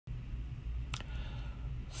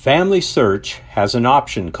FamilySearch has an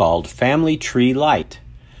option called Family Tree Lite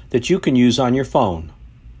that you can use on your phone.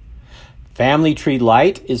 Family Tree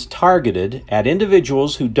Lite is targeted at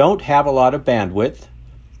individuals who don't have a lot of bandwidth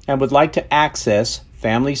and would like to access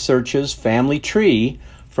FamilySearch's family tree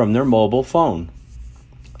from their mobile phone.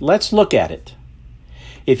 Let's look at it.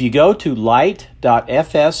 If you go to lite.fs.org,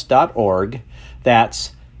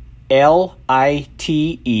 that's lite.fs.org,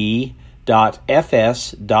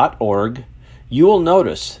 you will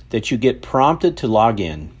notice that you get prompted to log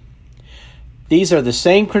in. These are the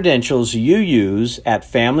same credentials you use at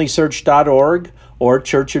FamilySearch.org or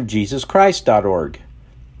churchofjesuschrist.org.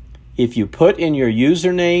 If you put in your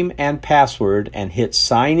username and password and hit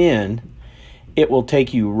sign in, it will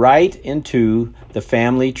take you right into the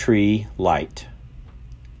Family Tree Lite.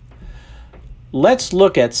 Let's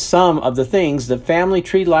look at some of the things that Family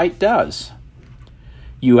Tree Lite does.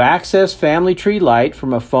 You access Family Tree Lite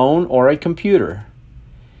from a phone or a computer.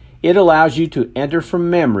 It allows you to enter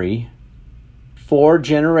from memory 4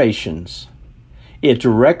 generations. It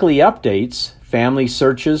directly updates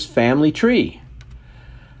FamilySearch's family tree.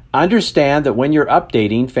 Understand that when you're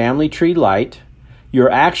updating Family Tree Lite,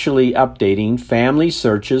 you're actually updating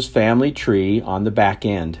FamilySearch's family tree on the back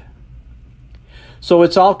end. So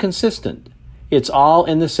it's all consistent. It's all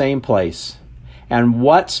in the same place. And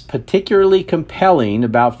what's particularly compelling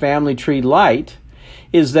about Family Tree Lite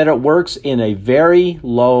is that it works in a very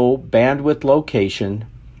low bandwidth location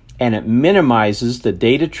and it minimizes the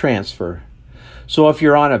data transfer. So if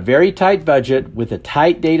you're on a very tight budget with a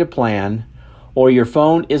tight data plan or your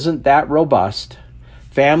phone isn't that robust,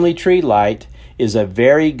 Family Tree Lite is a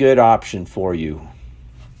very good option for you.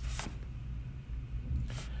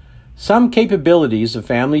 Some capabilities of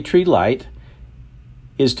Family Tree Lite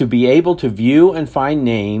is to be able to view and find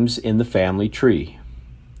names in the family tree.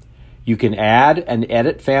 You can add and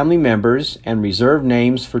edit family members and reserve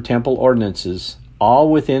names for temple ordinances,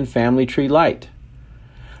 all within Family Tree Lite.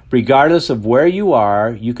 Regardless of where you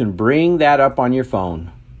are, you can bring that up on your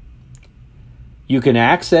phone. You can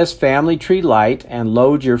access Family Tree Lite and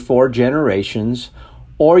load your 4 generations,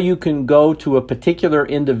 or you can go to a particular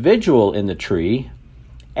individual in the tree,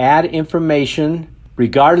 add information.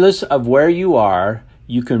 Regardless of where you are,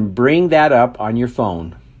 you can bring that up on your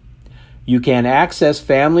phone. You can access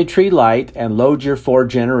Family Tree Lite and load your 4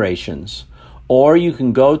 generations. Or you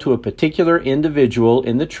can go to a particular individual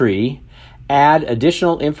in the tree, add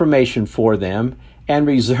additional information for them, and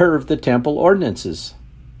reserve the temple ordinances.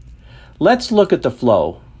 Let's look at the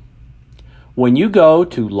flow. When you go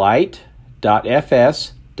to lite.fs.org,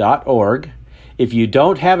 if you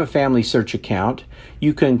don't have a FamilySearch account,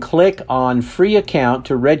 you can click on Free Account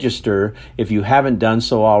to register if you haven't done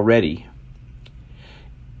so already.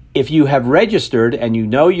 If you have registered and you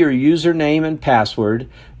know your username and password,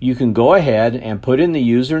 you can go ahead and put in the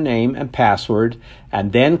username and password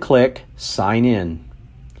and then click Sign In.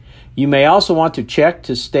 You may also want to check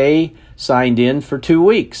to stay signed in for 2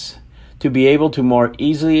 weeks to be able to more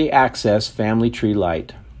easily access Family Tree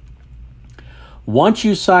Lite. Once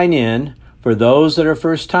you sign in, for those that are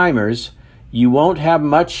first-timers, you won't have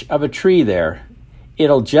much of a tree there.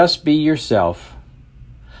 It'll just be yourself.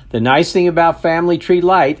 The nice thing about Family Tree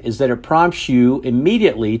Lite is that it prompts you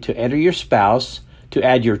immediately to enter your spouse, to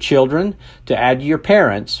add your children, to add your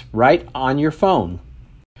parents right on your phone.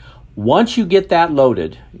 Once you get that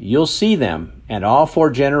loaded, you'll see them, and all 4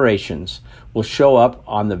 generations will show up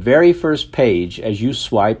on the very first page as you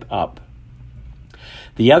swipe up.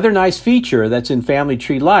 The other nice feature that's in Family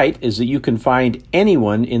Tree Lite is that you can find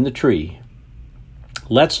anyone in the tree.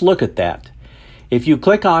 Let's look at that. If you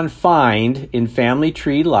click on Find in Family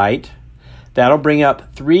Tree Lite, that'll bring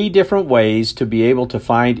up 3 different ways to be able to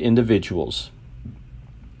find individuals.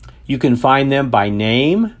 You can find them by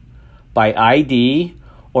name, by ID,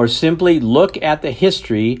 or simply look at the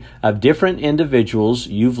history of different individuals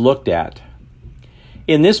you've looked at.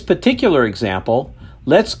 In this particular example,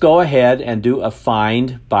 let's go ahead and do a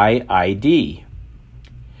find by ID.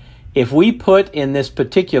 If we put in this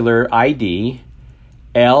particular ID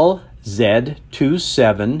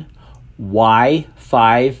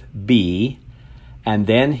LZ27Y5B and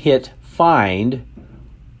then hit find,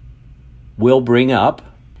 we'll bring up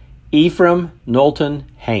Ephraim Knowlton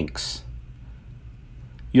Hanks.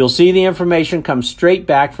 You'll see the information come straight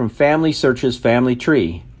back from FamilySearch's family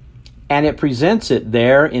tree, and it presents it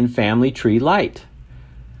there in Family Tree Lite.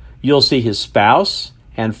 You'll see his spouse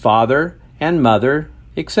and father and mother,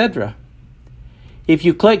 etc. If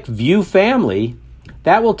you click View Family,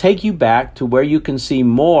 that will take you back to where you can see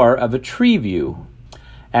more of a tree view.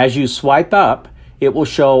 As you swipe up, it will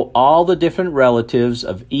show all the different relatives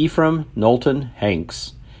of Ephraim Knowlton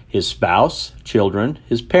Hanks. his spouse, children,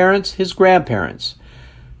 his parents, his grandparents.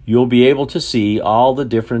 You'll be able to see all the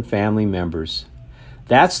different family members.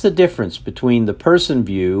 That's the difference between the person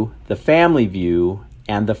view, the family view,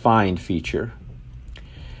 and the Find feature.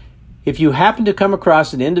 If you happen to come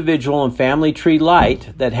across an individual in Family Tree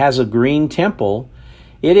Lite that has a green temple,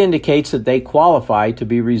 it indicates that they qualify to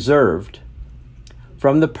be reserved.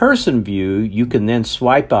 From the person view, you can then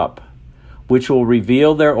swipe up, which will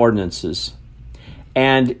reveal their ordinances.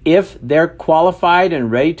 And if they're qualified and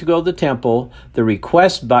ready to go to the temple, the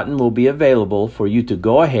request button will be available for you to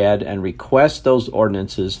go ahead and request those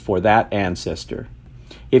ordinances for that ancestor.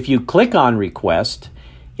 If you click on request,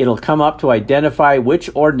 it'll come up to identify which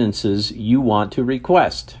ordinances you want to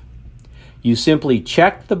request. You simply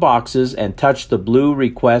check the boxes and touch the blue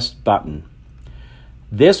request button.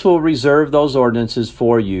 This will reserve those ordinances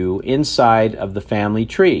for you inside of the family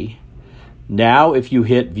tree. Now, if you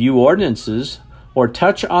hit View Ordinances or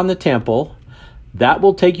touch on the temple, that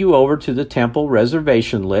will take you over to the temple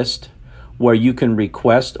reservation list where you can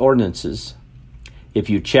request ordinances. If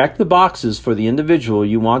you check the boxes for the individual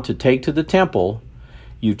you want to take to the temple,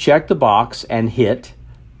 you check the box and hit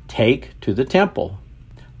Take to the Temple.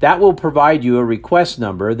 That will provide you a request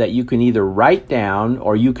number that you can either write down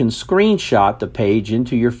or you can screenshot the page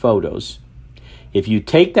into your photos. If you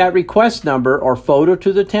take that request number or photo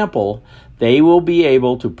to the temple, they will be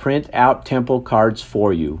able to print out temple cards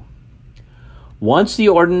for you. Once the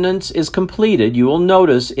ordinance is completed, you will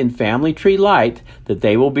notice in Family Tree Lite that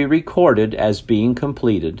they will be recorded as being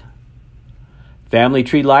completed. Family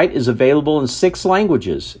Tree Lite is available in 6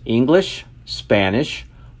 languages: English, Spanish,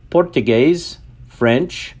 Português,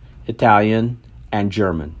 French, Italian, and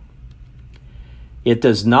German. It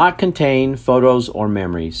does not contain photos or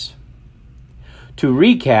memories. To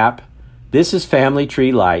recap, this is Family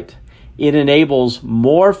Tree Lite. It enables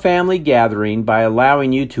more family gathering by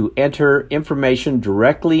allowing you to enter information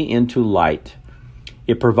directly into Lite.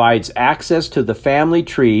 It provides access to the family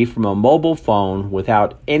tree from a mobile phone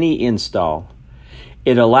without any install.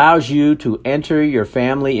 It allows you to enter your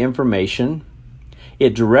family information.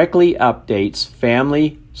 It directly updates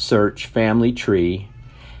FamilySearch family tree.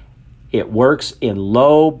 It works in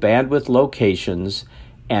low bandwidth locations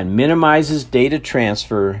and minimizes data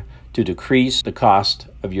transfer to decrease the cost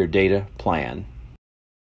of your data plan.